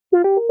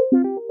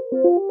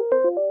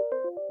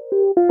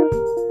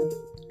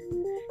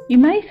You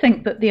may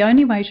think that the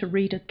only way to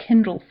read a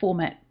Kindle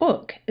format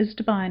book is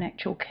to buy an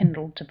actual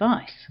Kindle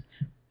device.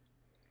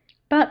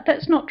 But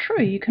that's not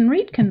true. You can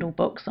read Kindle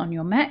books on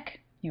your Mac,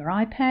 your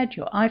iPad,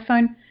 your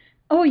iPhone,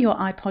 or your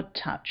iPod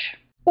Touch.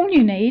 All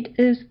you need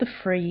is the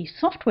free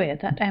software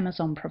that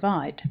Amazon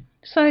provide.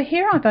 So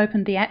here I've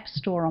opened the App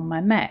Store on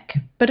my Mac,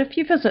 but if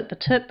you visit the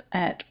tip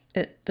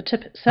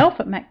itself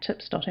at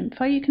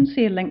mactips.info, you can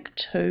see a link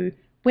to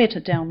where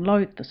to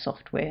download the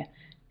software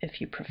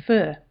if you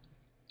prefer.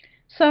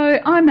 So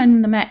I'm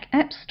in the Mac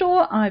App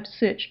Store, I've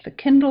searched for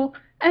Kindle,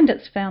 and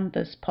it's found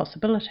this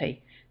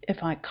possibility.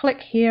 If I click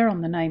here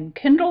on the name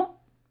Kindle,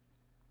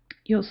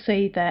 you'll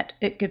see that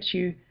it gives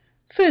you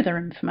further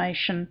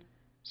information,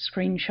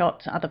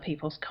 screenshots, other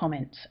people's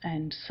comments,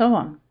 and so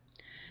on.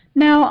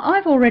 Now,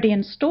 I've already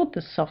installed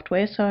this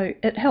software, so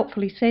it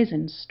helpfully says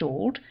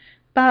installed,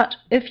 but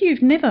if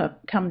you've never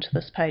come to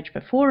this page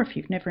before, if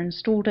you've never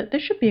installed it, there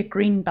should be a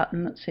green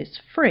button that says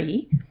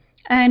free.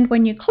 And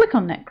when you click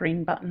on that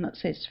green button that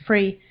says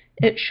free,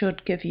 it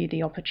should give you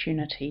the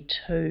opportunity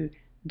to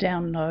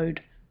download,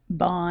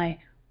 buy,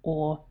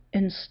 or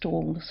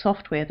install the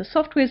software. The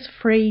software is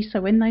free, so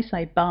when they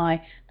say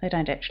buy, they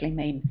don't actually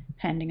mean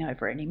handing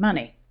over any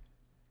money.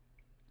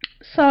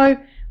 So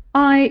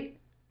I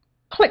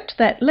clicked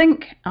that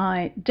link,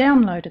 I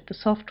downloaded the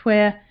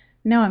software.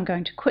 Now I'm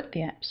going to quit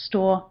the App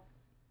Store,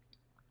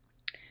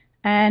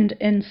 and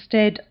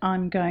instead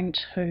I'm going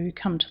to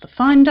come to the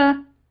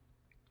Finder.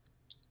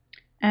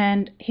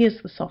 And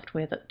here's the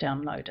software that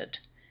downloaded.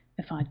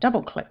 If I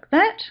double click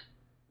that,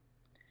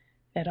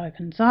 it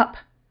opens up,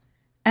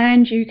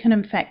 and you can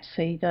in fact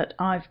see that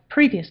I've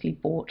previously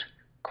bought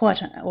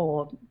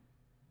or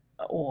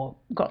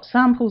got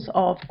samples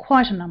of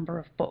quite a number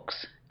of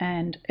books,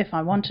 and if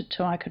I wanted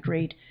to, I could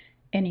read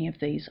any of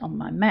these on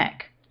my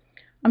Mac.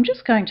 I'm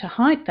just going to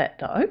hide that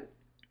though,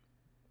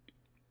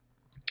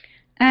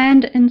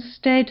 and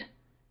instead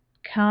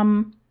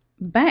come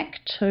back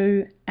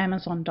to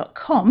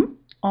Amazon.com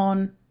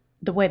on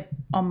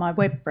my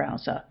web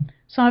browser.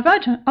 So I've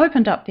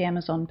opened up the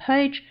Amazon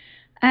page,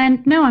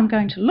 and now I'm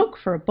going to look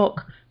for a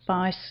book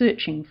by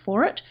searching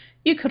for it.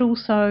 You could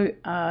also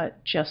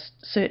just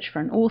search for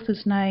an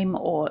author's name,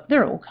 or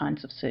there are all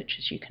kinds of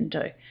searches you can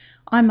do.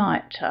 I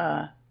might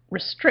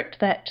restrict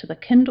that to the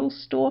Kindle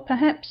store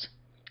perhaps,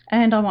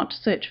 and I want to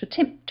search for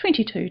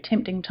 22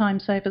 Tempting Time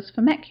Savers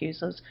for Mac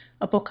Users,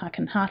 a book I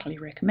can heartily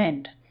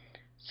recommend.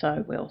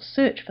 So we'll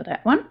search for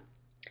that one.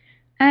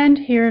 And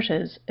here it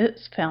is,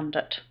 it's found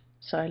it.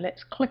 So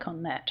let's click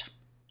on that.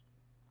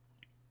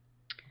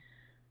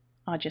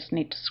 I just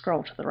need to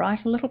scroll to the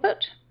right a little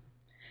bit.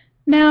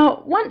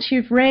 Now, once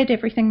you've read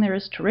everything there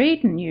is to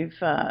read and you've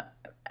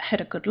had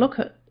a good look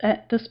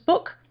at this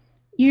book,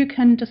 you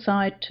can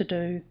decide to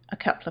do a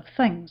couple of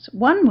things.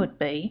 One would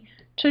be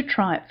to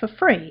try it for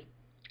free.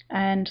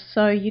 And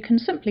so you can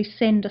simply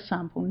send a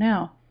sample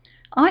now.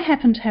 I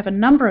happen to have a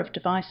number of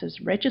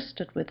devices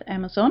registered with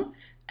Amazon,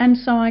 and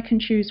so I can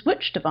choose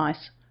which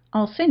device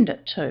I'll send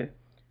it to.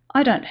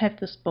 I don't have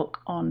this book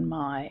on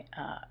my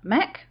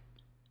Mac,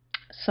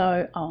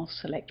 so I'll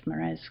select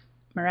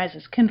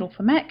Miraz's Kindle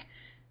for Mac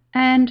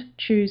and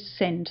choose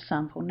Send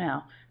Sample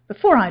Now.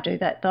 Before I do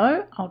that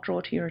though, I'll draw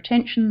to your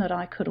attention that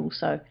I could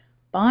also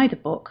buy the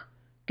book,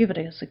 give it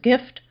as a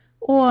gift,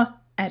 or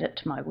add it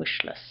to my wish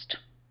list.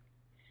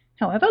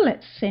 However,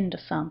 let's send a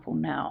sample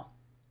now.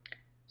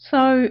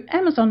 So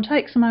Amazon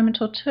takes a moment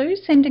or two.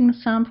 Sending the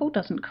sample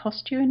doesn't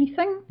cost you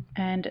anything,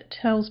 and it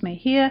tells me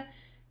here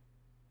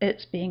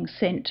it's being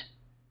sent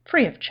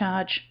free of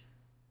charge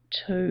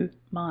to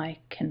my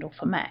Kindle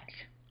for Mac.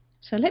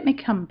 So let me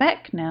come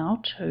back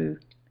now to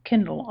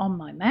Kindle on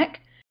my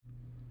Mac,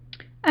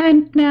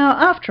 and now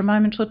after a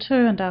moment or two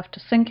and after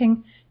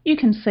syncing, you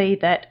can see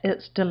that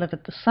it's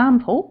delivered the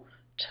sample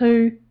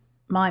to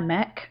my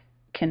Mac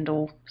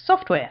Kindle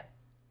software,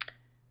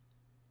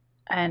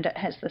 and it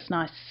has this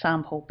nice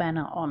sample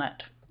banner on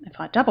it. If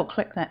I double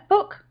click that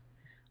book,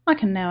 I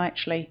can now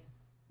actually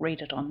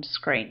read it on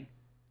screen.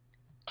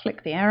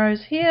 Click the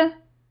arrows here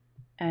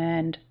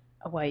and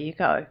away you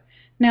go.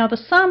 Now the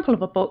sample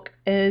of a book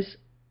is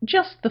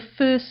just the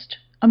first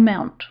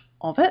amount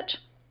of it.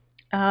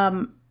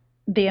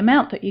 The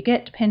amount that you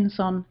get depends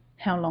on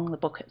how long the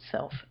book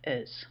itself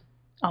is.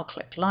 I'll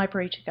click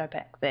Library to go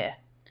back there.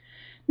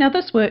 Now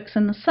this works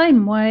in the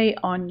same way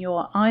on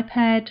your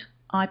iPad,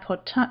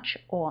 iPod Touch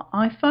or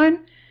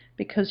iPhone,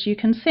 because you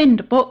can send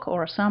a book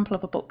or a sample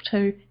of a book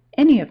to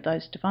any of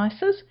those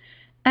devices,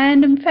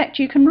 and in fact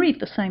you can read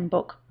the same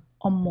book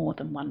on more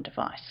than one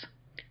device.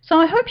 So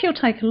I hope you'll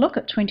take a look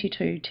at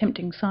 22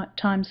 Tempting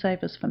Time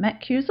Savers for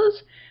Mac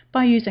users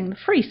by using the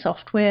free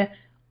software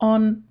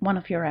on one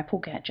of your Apple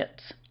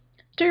gadgets.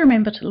 Do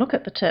remember to look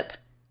at the tip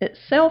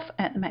itself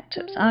at the Mac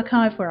Tips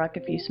archive, where I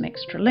give you some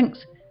extra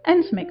links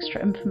and some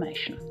extra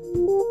information.